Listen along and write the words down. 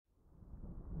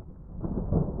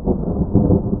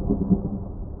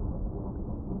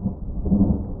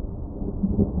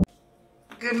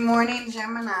Good morning,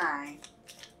 Gemini.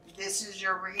 This is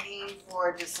your reading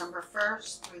for December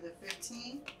 1st through the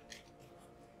 15th.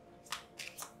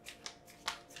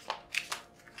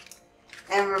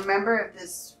 And remember, if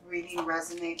this reading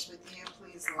resonates with you,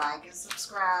 please like and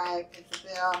subscribe, hit the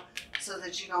bell so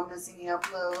that you don't miss any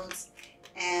uploads.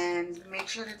 And make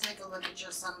sure to take a look at your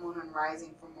sun, moon, and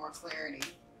rising for more clarity.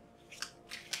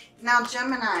 Now,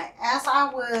 Gemini, as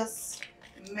I was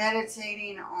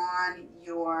meditating on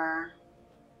your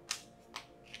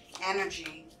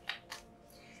energy,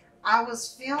 I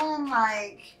was feeling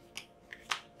like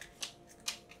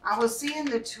I was seeing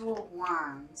the Two of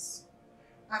Wands.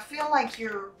 I feel like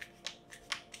you're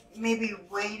maybe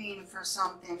waiting for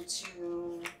something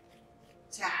to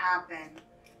happen.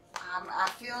 I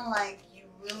feel like you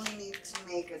really need to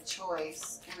make a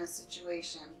choice in a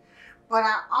situation. But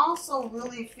I also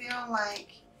really feel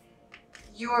like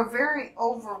you're very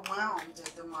overwhelmed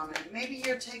at the moment. Maybe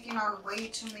you're taking on way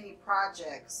too many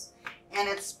projects and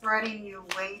it's spreading you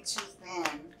way too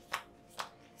thin.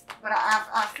 But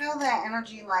I feel that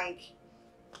energy like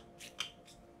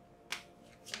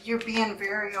you're being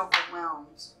very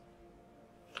overwhelmed.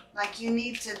 Like you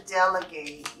need to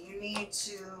delegate. You need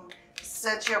to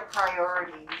set your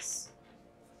priorities.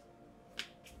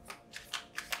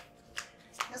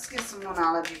 Let's get some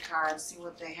Moonology cards, see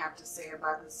what they have to say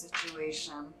about the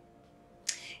situation.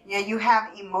 Yeah, you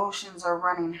have emotions are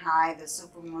running high, the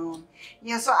super moon.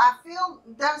 Yeah, so I feel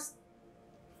that's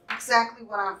exactly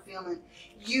what I'm feeling.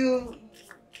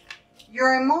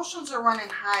 Your emotions are running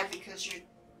high because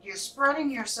you're spreading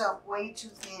yourself way too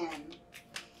thin.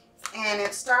 And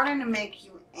it's starting to make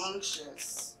you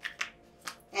anxious.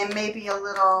 And maybe a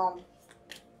little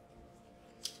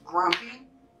grumpy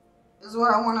is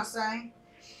what I want to say.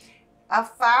 A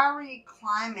fiery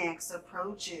climax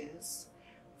approaches.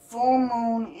 Full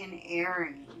moon in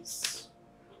Aries.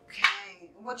 Okay,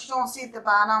 what you don't see at the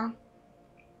bottom?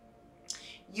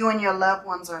 You and your loved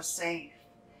ones are safe.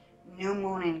 New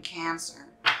moon in Cancer.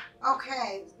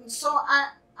 Okay, so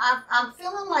I'm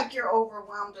feeling like you're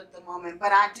overwhelmed at the moment,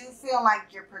 but I do feel like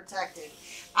you're protected.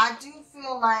 I do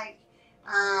feel like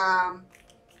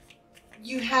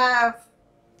you have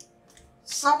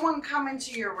someone coming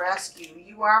to your rescue.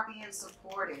 You are being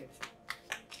supported.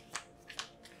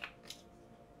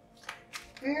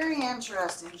 Very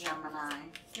interesting, Gemini.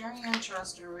 Very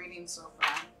interesting reading so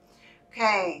far.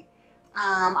 Okay.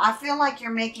 I feel like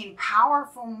you're making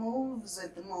powerful moves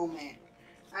at the moment.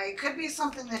 It could be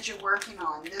something that you're working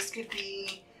on. This could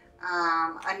be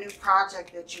a new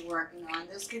project that you're working on.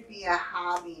 This could be a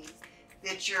hobby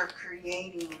that you're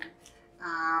creating,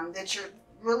 that you're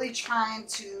really trying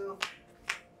to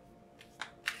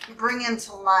bring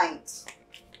into light.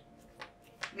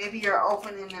 Maybe you're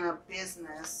opening a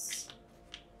business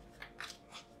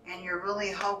and you're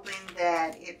really hoping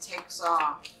that it takes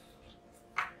off.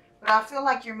 But I feel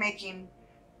like you're making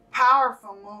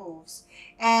powerful moves.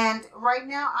 And right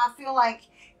now I feel like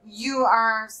you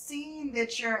are seeing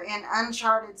that you're in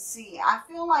uncharted sea. I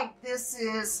feel like this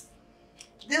is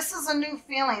a new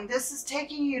feeling. This is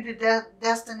taking you to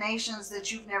destinations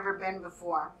that you've never been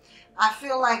before. I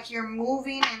feel like you're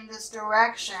moving in this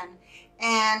direction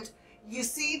and you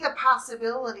see the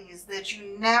possibilities that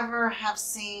you never have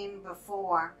seen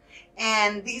before.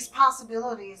 And these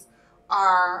possibilities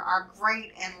are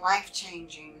great and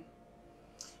life-changing.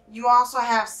 You also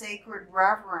have sacred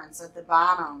reverence at the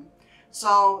bottom.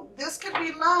 So this could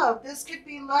be love. This could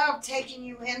be love taking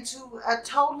you into a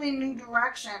totally new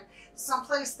direction,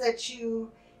 someplace that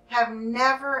you have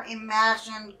never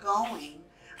imagined going.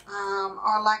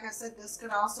 Or like I said, this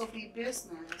could also be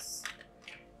business.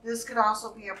 This could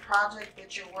also be a project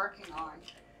that you're working on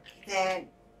that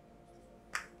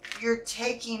you're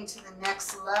taking to the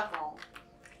next level.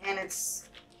 And it's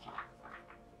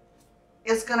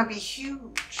going to be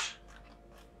huge.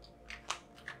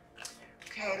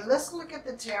 Okay, let's look at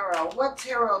the tarot. What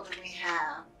tarot do we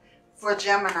have for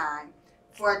Gemini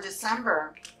for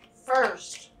December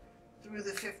 1st through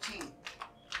the 15th?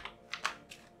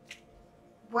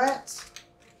 What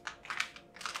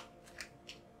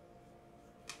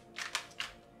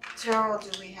tarot do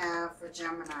we have for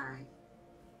Gemini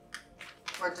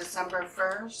for December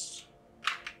 1st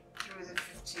through the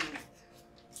 15th?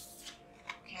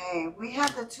 Okay, we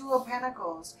have the Two of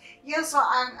Pentacles. Yeah, so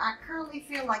I currently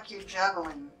feel like you're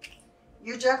juggling.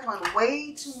 You're juggling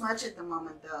way too much at the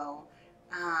moment, though,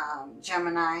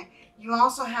 Gemini. You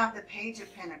also have the Page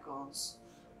of Pentacles.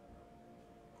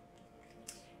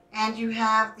 And you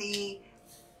have the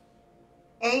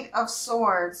Eight of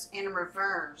Swords in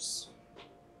reverse.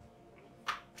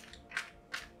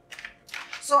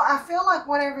 So I feel like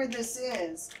whatever this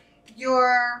is,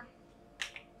 you're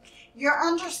You're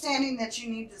understanding that you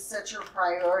need to set your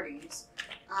priorities.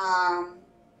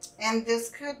 And this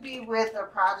could be with a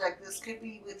project. This could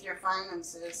be with your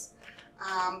finances.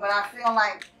 But I feel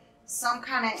like some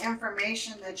kind of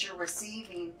information that you're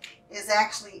receiving is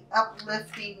actually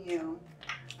uplifting you.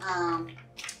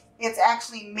 It's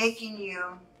actually making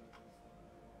you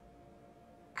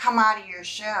come out of your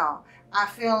shell. I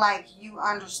feel like you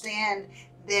understand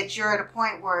that you're at a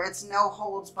point where it's no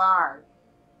holds barred.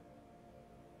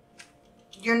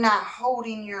 You're not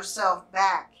holding yourself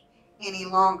back any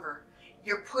longer.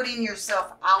 You're putting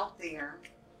yourself out there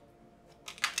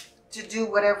to do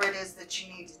whatever it is that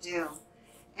you need to do.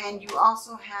 And you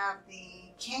also have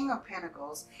the King of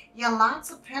Pentacles. Yeah,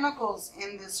 lots of pentacles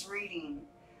in this reading.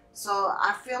 So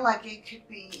I feel like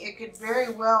it could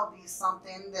very well be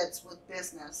something that's with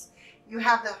business. You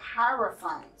have the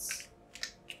Hierophants.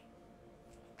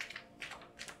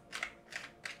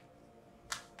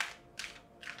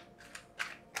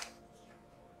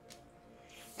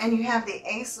 And you have the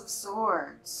Ace of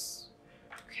Swords.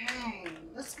 Okay,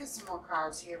 let's get some more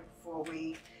cards here before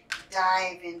we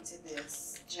dive into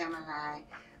this, Gemini.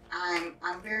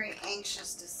 I'm very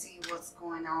anxious to see what's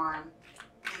going on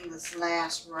in this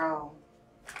last row.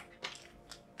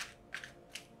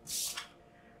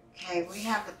 Okay, we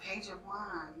have the Page of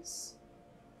Wands.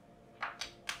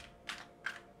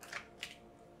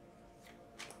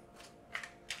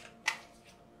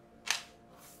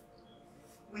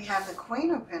 We have the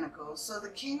Queen of Pentacles. So the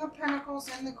King of Pentacles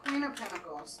and the Queen of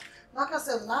Pentacles. Like I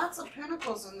said, lots of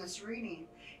pentacles in this reading.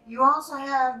 You also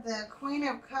have the Queen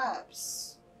of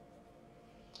Cups.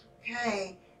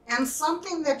 Okay. And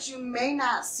something that you may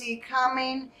not see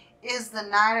coming is the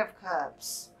Knight of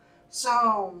Cups.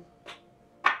 So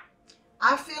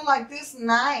I feel like this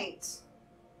Knight,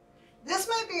 this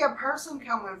may be a person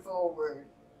coming forward.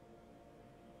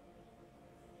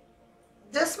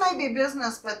 This may be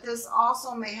business, but this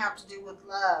also may have to do with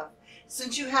love.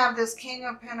 Since you have this King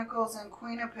of Pentacles and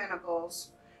Queen of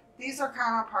Pentacles, these are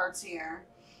counterparts here.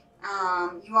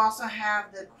 You also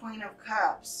have the Queen of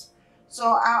Cups. So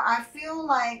I feel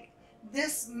like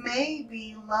this may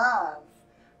be love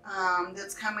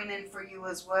that's coming in for you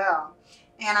as well.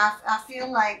 And I feel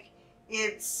like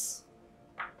it's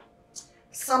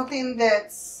something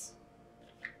that's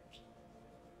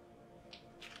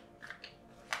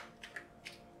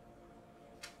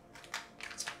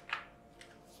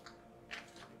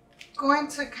going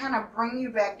to kind of bring you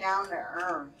back down to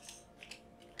earth.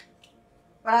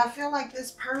 But I feel like this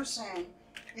person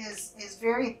is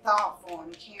very thoughtful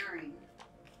and caring.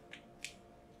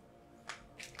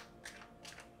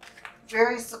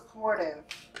 Very supportive.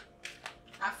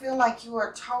 I feel like you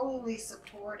are totally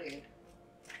supported.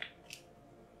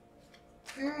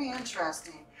 Very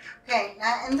interesting. Okay,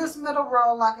 now in this middle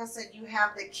row, like I said, you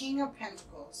have the King of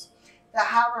Pentacles, the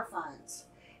Hierophant,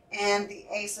 and the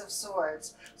Ace of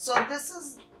Swords. So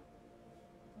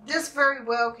this very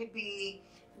well could be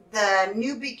the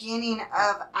new beginning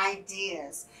of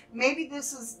ideas. Maybe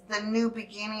this is the new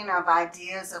beginning of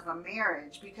ideas of a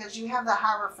marriage, because you have the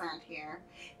Hierophant here.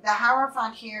 The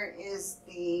Hierophant here is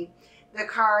the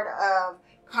card of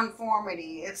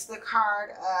conformity. It's the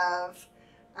card of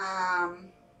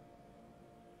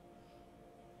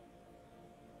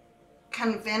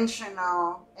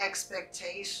conventional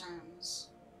expectations,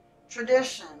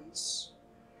 traditions,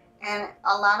 and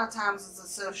a lot of times it's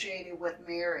associated with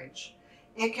marriage.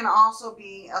 It can also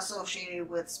be associated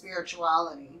with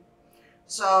spirituality.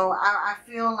 So I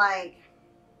feel like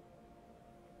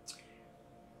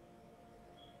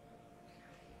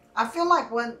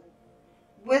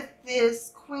with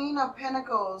this Queen of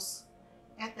Pentacles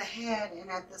at the head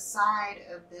and at the side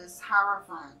of this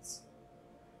Hierophant,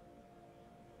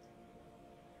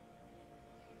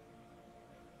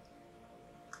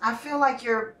 I feel like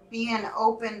you're being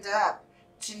opened up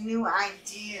to new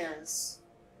ideas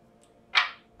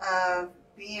of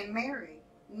being married,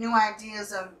 new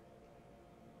ideas of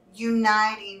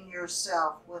uniting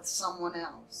yourself with someone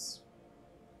else.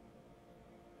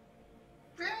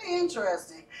 Very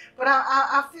interesting. But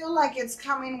I feel like it's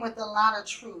coming with a lot of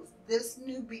truth. This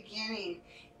new beginning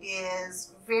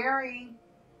is very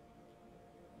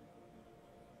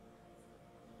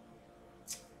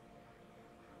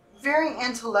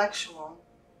intellectual.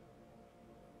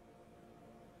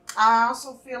 I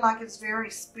also feel like it's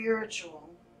very spiritual.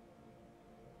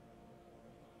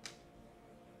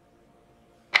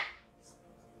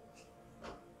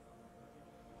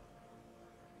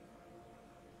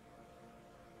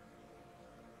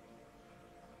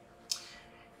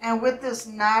 And with this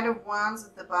Knight of Wands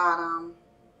at the bottom,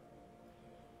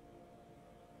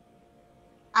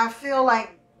 I feel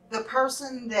like the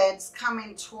person that's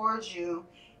coming towards you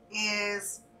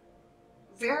is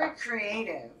very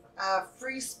creative, a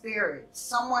free spirit,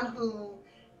 someone who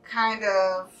kind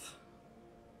of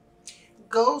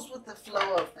goes with the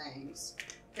flow of things.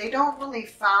 They don't really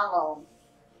follow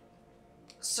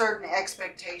certain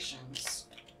expectations.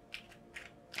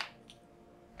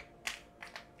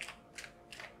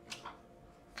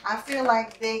 I feel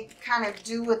like they kind of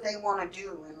do what they want to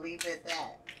do and leave it at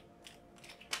that.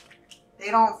 They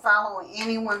don't follow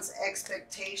anyone's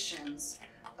expectations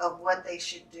of what they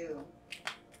should do.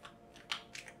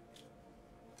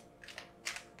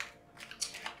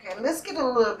 Okay, let's get a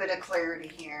little bit of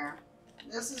clarity here.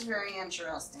 This is very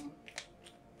interesting.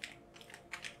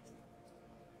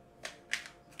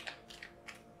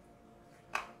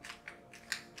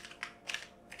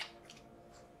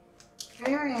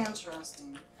 Very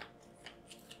interesting.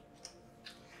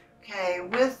 Okay,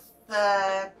 with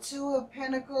the Two of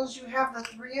Pentacles, you have the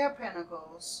Three of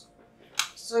Pentacles.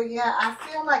 So yeah, I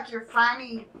feel like you're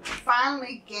finally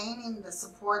gaining the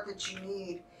support that you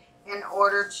need in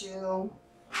order to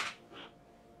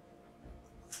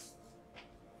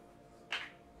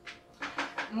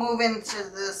move into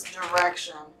this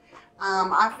direction.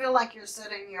 I feel like you're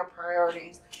setting your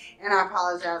priorities. And I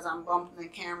apologize, I'm bumping the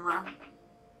camera.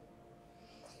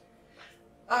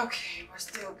 Okay, we're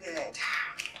still good.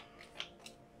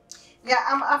 Yeah,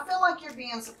 I feel like you're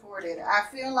being supported. I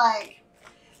feel like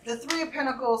the Three of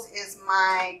Pentacles is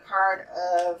my card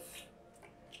of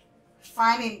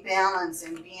finding balance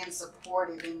and being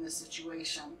supported in the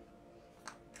situation.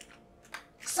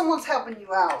 Someone's helping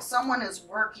you out. Someone is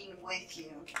working with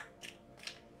you.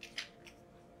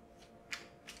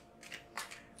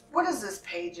 What is this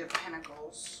Page of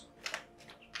Pentacles?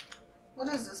 What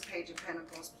is this Page of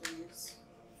Pentacles, please?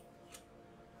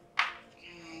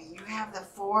 Okay, you have the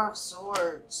Four of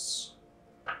Swords.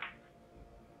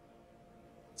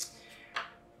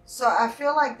 So I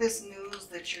feel like this news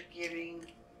that you're giving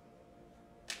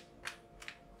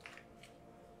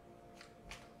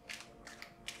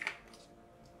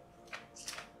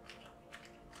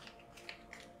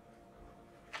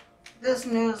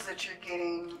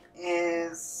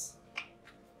is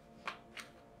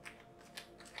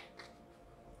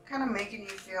kind of making you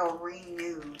feel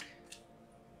renewed.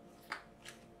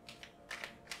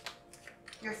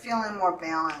 You're feeling more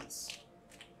balanced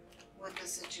with the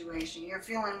situation. You're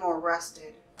feeling more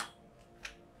rested.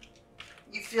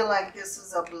 You feel like this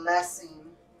is a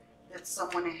blessing that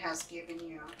someone has given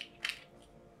you.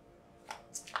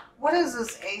 What is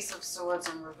this Ace of Swords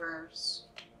in reverse?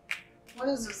 What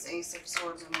is this Ace of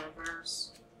Swords in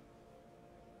reverse?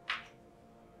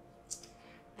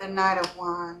 The Knight of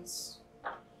Wands.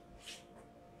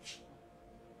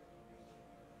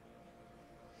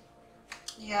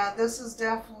 Yeah, this is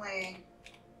definitely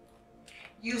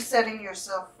you setting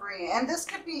yourself free. And this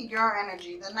could be your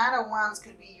energy. The Knight of Wands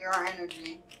could be your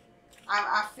energy.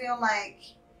 I feel like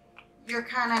you're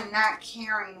kind of not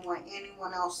caring what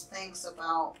anyone else thinks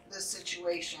about this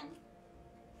situation.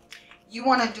 You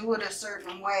want to do it a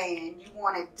certain way and you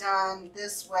want it done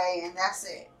this way and that's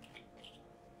it.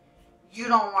 You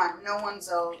don't want no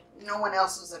one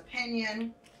else's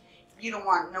opinion. You don't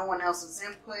want no one else's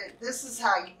input. This is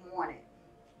how you want it.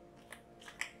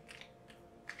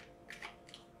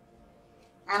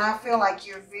 And I feel like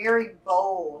you're very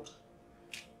bold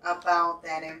about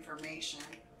that information.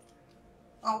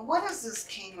 Oh, what is this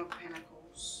King of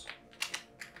Pentacles?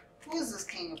 Who is this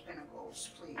King of Pentacles,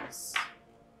 please?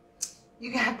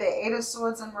 You got the Eight of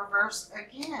Swords in reverse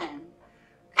again.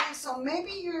 Okay, so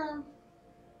maybe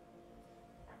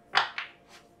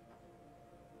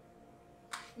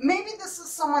this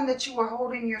is someone that you were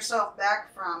holding yourself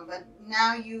back from, but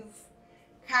now you've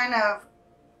kind of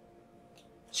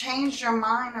changed your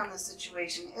mind on the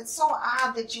situation. It's so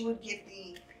odd that you would get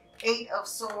the Eight of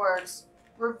Swords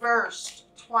reversed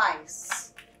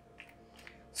twice.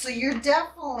 So you're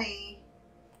definitely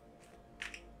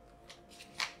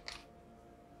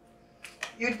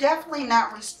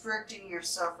not restricting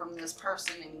yourself from this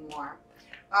person anymore.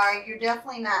 You're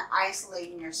definitely not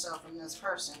isolating yourself from this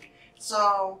person.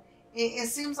 So it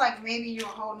seems like maybe you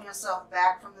were holding yourself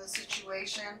back from this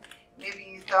situation. Maybe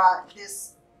you thought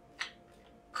this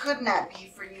could not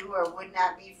be for you or would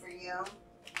not be for you.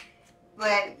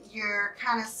 But you're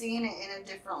kind of seeing it in a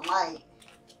different light.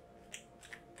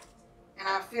 And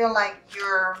I feel like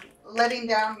you're letting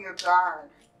down your guard.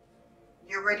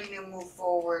 You're ready to move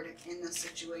forward in the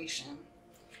situation.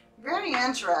 Very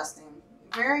interesting.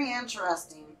 Very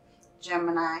interesting,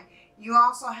 Gemini. You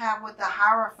also have with the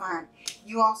Hierophant,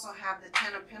 you also have the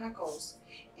Ten of Pentacles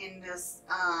in this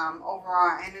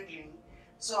overall energy.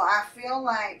 So I feel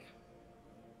like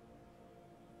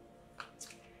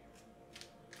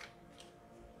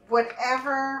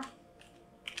whatever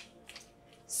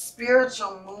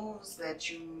spiritual moves that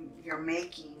you're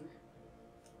making,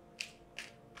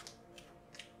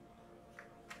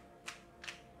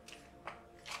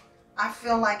 I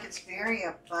feel like it's very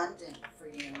abundant for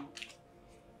you.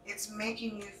 It's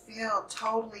making you feel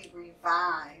totally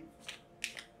revived,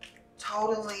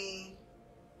 totally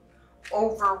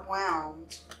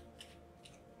overwhelmed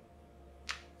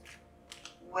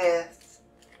with,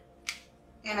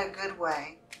 in a good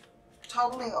way.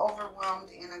 Totally overwhelmed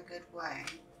in a good way.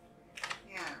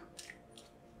 Yeah.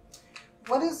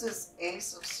 What is this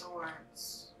Ace of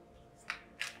Swords?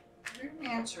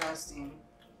 Very interesting,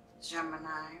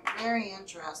 Gemini. Very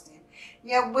interesting.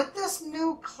 Yeah, with this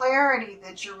new clarity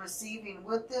that you're receiving,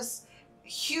 with this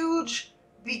huge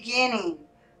beginning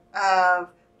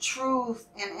of truth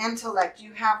and intellect,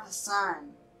 you have the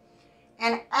Sun.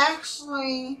 And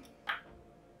actually,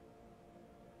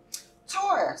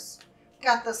 Taurus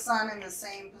got the Sun in the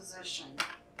same position.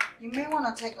 You may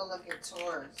want to take a look at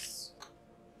Taurus.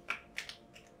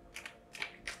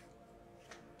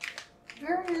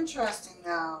 Very interesting,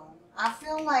 though. I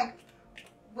feel like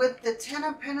with the Ten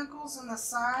of Pentacles and the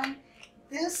Sun,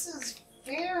 this is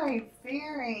very,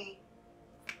 very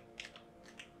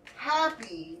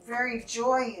happy, very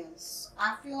joyous.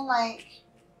 I feel like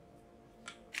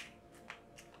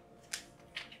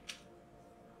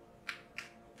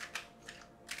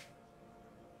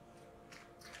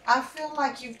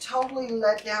you've totally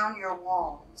let down your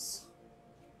walls.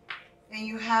 And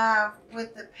you have,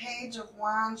 with the Page of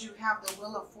Wands, you have the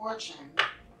Wheel of Fortune.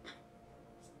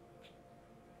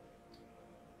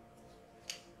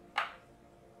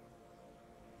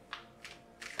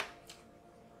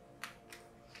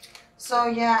 So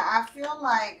yeah, I feel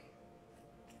like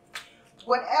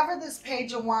whatever this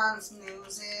Page of Wands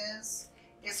news is,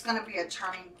 it's going to be a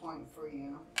turning point for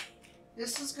you.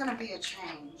 This is going to be a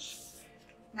change.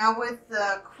 Now with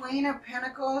the Queen of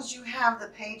Pentacles, you have the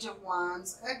Page of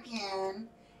Wands again,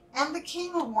 and the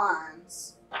King of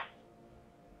Wands.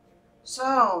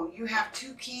 So you have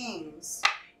two kings.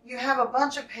 You have a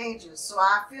bunch of pages. So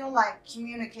I feel like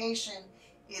communication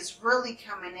is really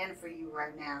coming in for you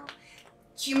right now.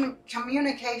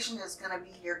 Communication is going to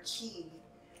be your key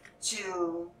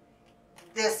to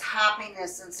this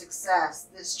happiness and success,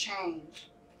 this change.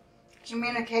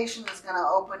 Communication is going to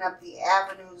open up the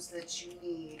avenues that you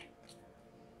need.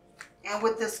 And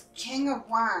with this King of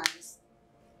Wands,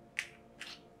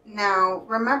 now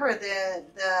remember the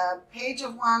Page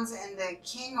of Wands and the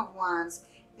King of Wands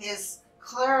is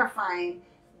clarifying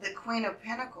the Queen of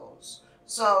Pentacles.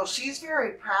 So she's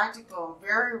very practical,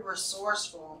 very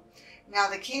resourceful. Now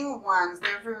the King of Wands,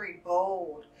 they're very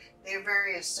bold, they're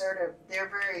very assertive, they're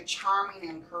very charming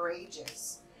and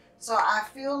courageous. So I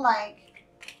feel like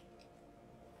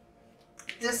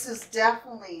this is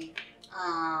definitely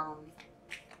a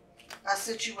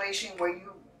situation where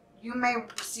you may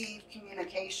receive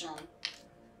communication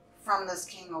from this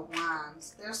King of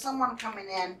Wands. There's someone coming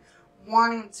in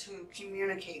wanting to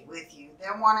communicate with you.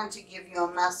 They're wanting to give you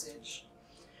a message.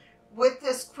 With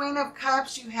this Queen of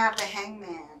Cups, you have the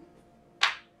Hangman.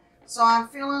 So I'm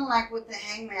feeling like with the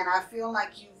Hangman, I feel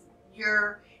like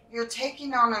you're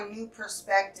taking on a new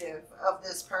perspective of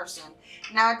this person.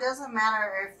 Now, it doesn't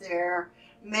matter if they're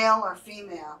male or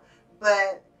female,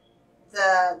 but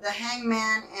the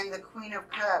Hangman and the Queen of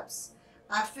Cups,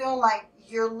 I feel like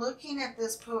you're looking at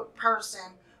this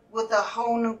person with a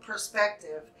whole new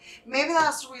perspective. Maybe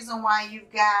that's the reason why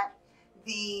you've got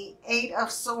the Eight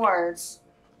of Swords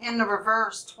in the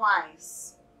reverse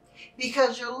twice.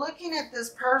 Because you're looking at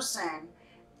this person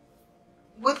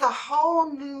with a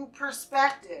whole new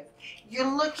perspective.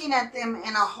 You're looking at them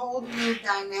in a whole new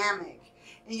dynamic.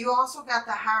 And you also got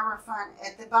the Hierophant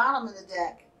at the bottom of the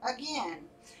deck again.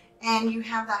 And you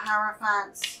have the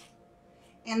Hierophants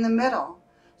in the middle.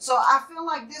 So I feel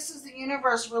like this is the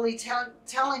universe really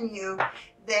telling you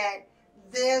that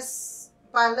this,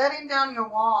 by letting down your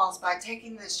walls, by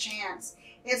taking this chance,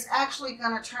 it's actually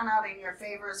going to turn out in your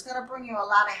favor. It's going to bring you a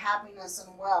lot of happiness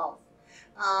and wealth.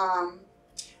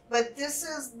 But this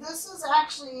is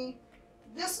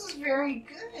very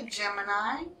good,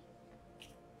 Gemini.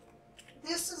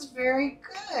 This is very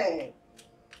good.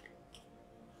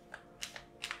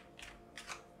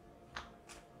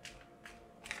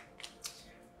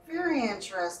 Very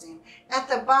interesting. At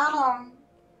the bottom,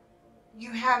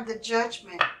 you have the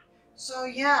Judgment. So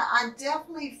yeah, I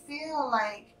definitely feel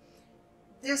like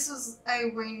this is a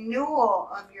renewal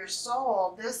of your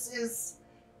soul. This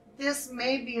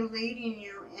may be leading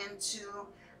you into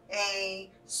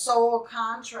a soul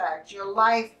contract, your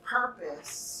life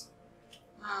purpose.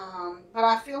 But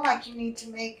I feel like you need to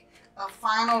make a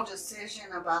final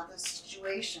decision about the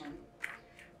situation.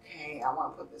 Okay, I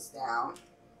want to put this down.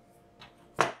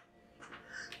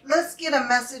 Let's get a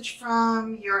message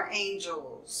from your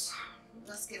angels.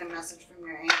 Let's get a message from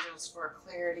your angels for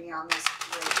clarity on this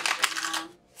situation.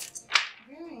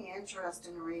 Very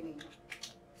interesting reading.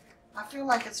 I feel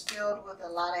like it's filled with a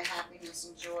lot of happiness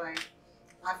and joy.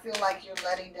 I feel like you're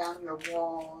letting down your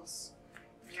walls.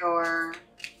 You're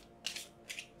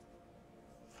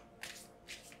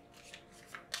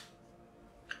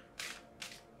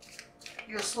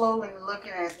slowly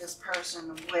looking at this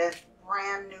person with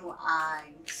brand new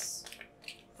eyes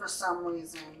for some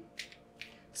reason.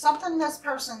 Something that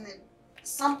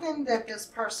this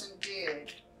person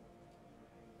did.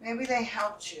 Maybe they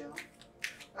helped you,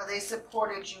 or they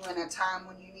supported you in a time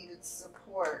when you needed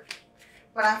support.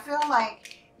 But I feel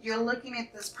like you're looking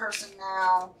at this person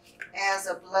now as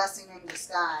a blessing in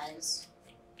disguise.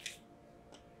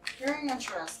 Very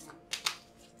interesting.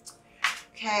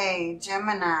 Okay,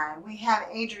 Gemini, we have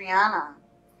Adriana.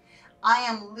 I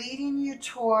am leading you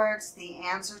towards the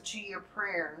answer to your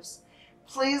prayers.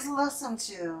 Please listen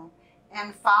to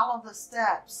and follow the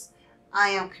steps I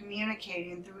am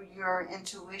communicating through your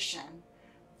intuition,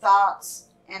 thoughts,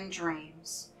 and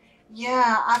dreams.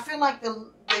 Yeah, I feel like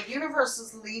the universe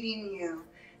is leading you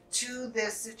to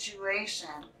this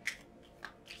situation.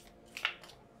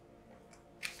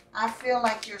 I feel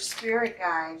like your spirit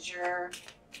guides, your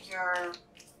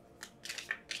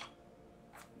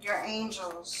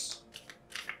angels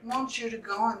want you to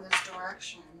go in this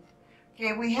direction.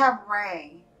 Okay, we have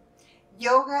Ray.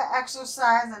 Yoga,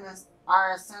 exercise,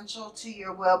 are essential to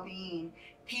your well-being,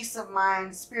 peace of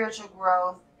mind, spiritual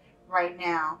growth right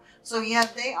now. So yeah,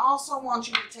 they also want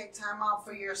you to take time out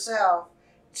for yourself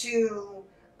to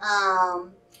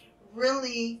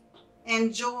really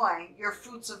enjoy your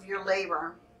fruits of your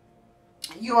labor.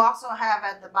 You also have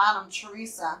at the bottom,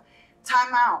 Teresa,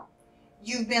 time out.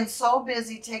 You've been so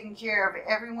busy taking care of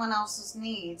everyone else's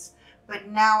needs, but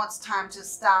now it's time to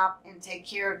stop and take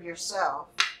care of yourself.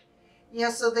 Yeah,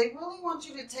 so they really want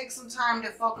you to take some time to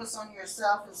focus on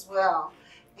yourself as well,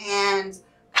 and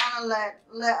kind of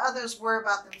let others worry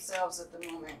about themselves at the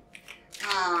moment.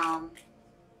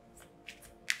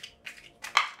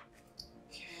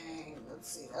 Okay, let's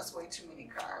see. That's way too many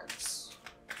cards.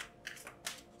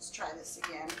 Let's try this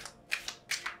again.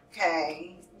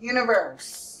 Okay,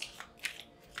 universe,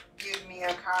 give me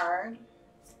a card,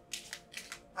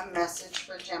 a message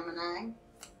for Gemini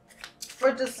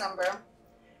for December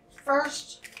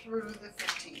 1st through the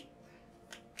 15th.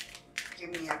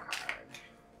 Give me a card.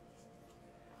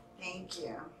 Thank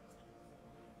you.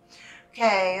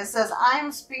 Okay, it says, I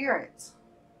am spirit,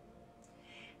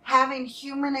 having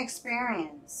human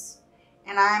experience,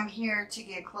 and I am here to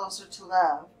get closer to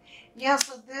love. Yeah,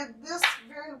 so this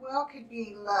very well could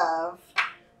be love.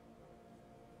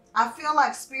 I feel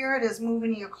like spirit is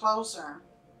moving you closer.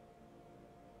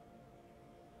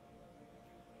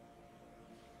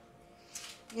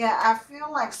 Yeah, I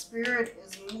feel like spirit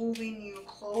is moving you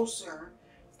closer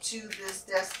to this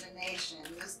destination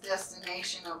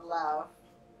of love.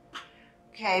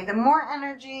 Okay, the more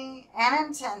energy and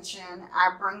intention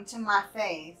I bring to my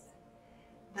faith,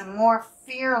 the more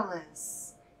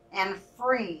fearless and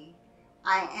free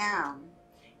I am.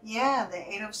 Yeah, the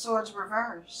Eight of Swords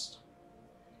reversed.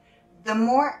 The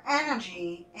more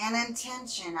energy and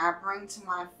intention I bring to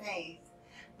my faith,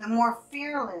 the more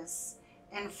fearless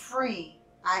and free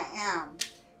I am.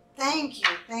 Thank you,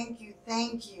 thank you,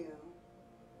 thank you.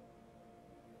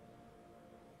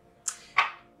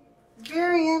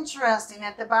 Very interesting.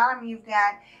 At the bottom you've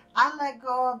got, I let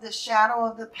go of the shadow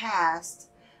of the past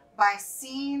by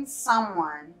seeing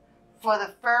someone for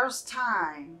the first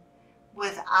time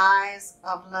with eyes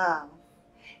of love.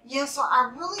 Yeah, so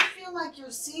I really feel like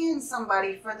you're seeing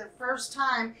somebody for the first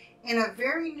time in a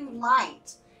very new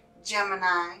light,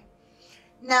 Gemini.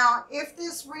 Now, if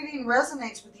this reading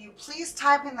resonates with you, please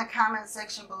type in the comment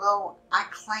section below, I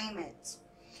claim it.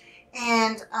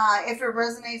 And if it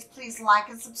resonates, please like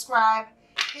and subscribe.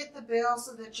 Hit the bell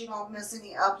so that you don't miss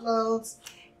any uploads.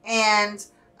 And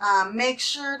make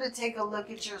sure to take a look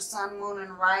at your sun, moon,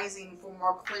 and rising for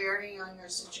more clarity on your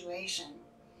situation.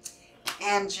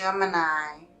 And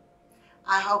Gemini,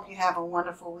 I hope you have a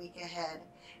wonderful week ahead.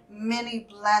 Many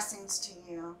blessings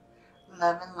to you.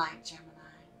 Love and light, Gemini.